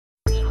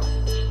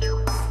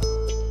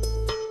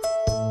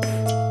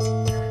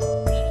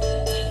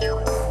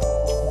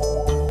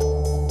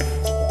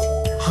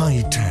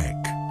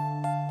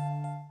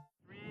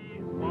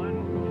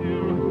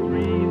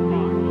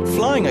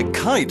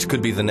Kite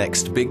could be the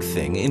next big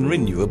thing in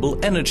renewable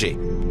energy.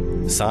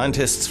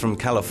 Scientists from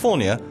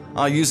California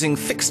are using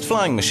fixed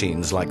flying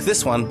machines like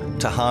this one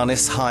to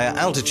harness higher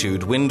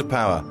altitude wind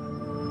power.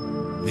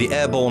 The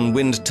airborne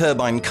wind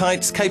turbine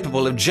Kite's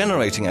capable of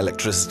generating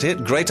electricity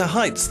at greater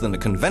heights than a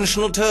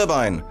conventional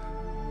turbine,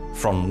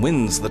 from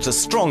winds that are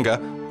stronger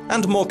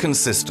and more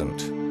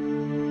consistent.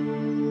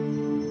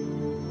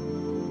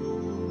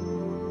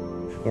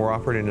 We're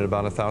operating at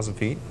about 1,000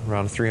 feet,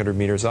 around 300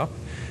 meters up,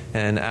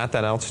 and at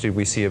that altitude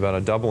we see about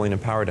a doubling in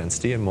power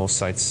density in most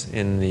sites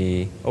in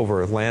the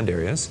over land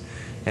areas.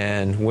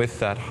 And with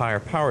that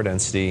higher power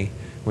density,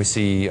 we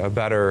see a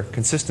better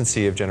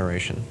consistency of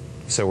generation.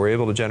 So we're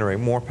able to generate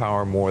more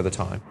power more of the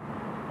time.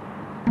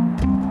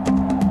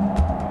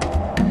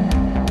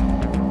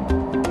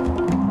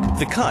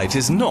 The Kite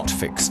is not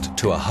fixed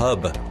to a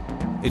hub.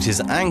 It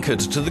is anchored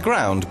to the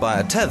ground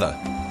by a tether,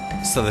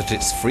 so that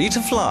it's free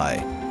to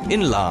fly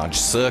in large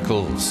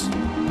circles.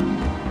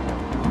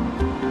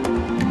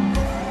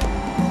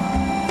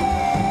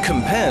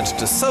 Compared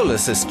to solar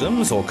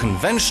systems or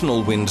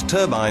conventional wind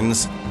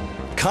turbines,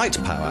 kite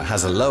power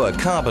has a lower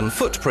carbon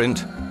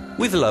footprint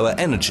with lower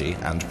energy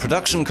and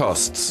production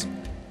costs.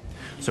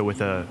 So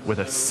with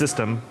a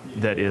system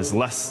that is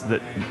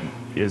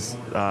has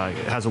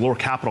a lower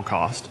capital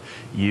cost,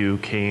 you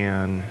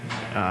can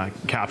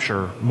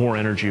capture more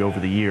energy over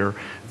the year.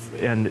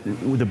 And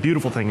the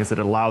beautiful thing is that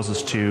it allows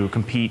us to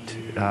compete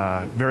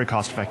very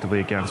cost effectively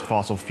against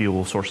fossil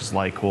fuel sources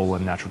like coal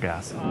and natural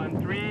gas.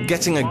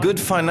 Getting a good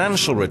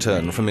financial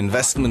return from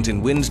investment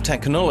in wind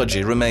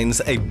technology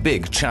remains a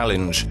big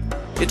challenge.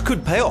 It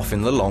could pay off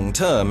in the long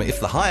term if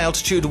the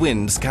high-altitude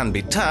winds can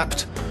be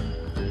tapped,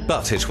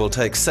 but it will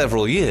take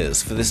several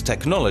years for this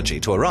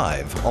technology to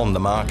arrive on the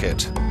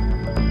market.